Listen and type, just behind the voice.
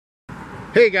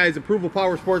Hey guys,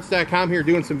 ApprovalPowersports.com here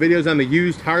doing some videos on the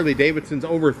used Harley Davidsons.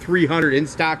 Over 300 in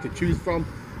stock to choose from.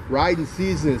 Riding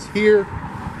season is here.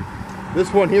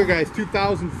 This one here, guys,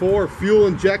 2004 fuel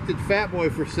injected Fat Boy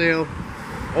for sale.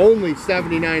 Only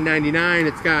 $79.99.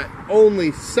 It's got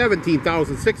only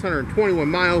 17,621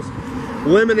 miles.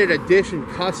 Limited edition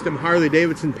custom Harley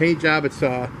Davidson paint job. It's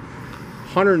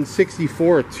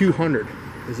 164/200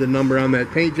 is the number on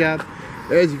that paint job.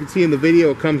 As you can see in the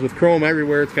video, it comes with chrome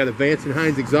everywhere. It's got a Vance &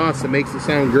 Hines exhaust that makes it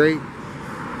sound great.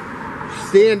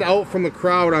 Stand out from the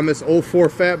crowd on this 04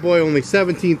 Fat Boy. Only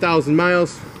 17,000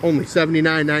 miles. Only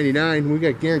 $79.99. We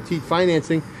got guaranteed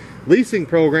financing, leasing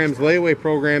programs, layaway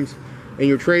programs, and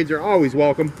your trades are always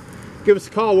welcome. Give us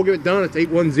a call. We'll get it done. It's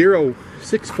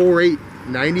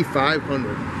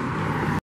 810-648-9500.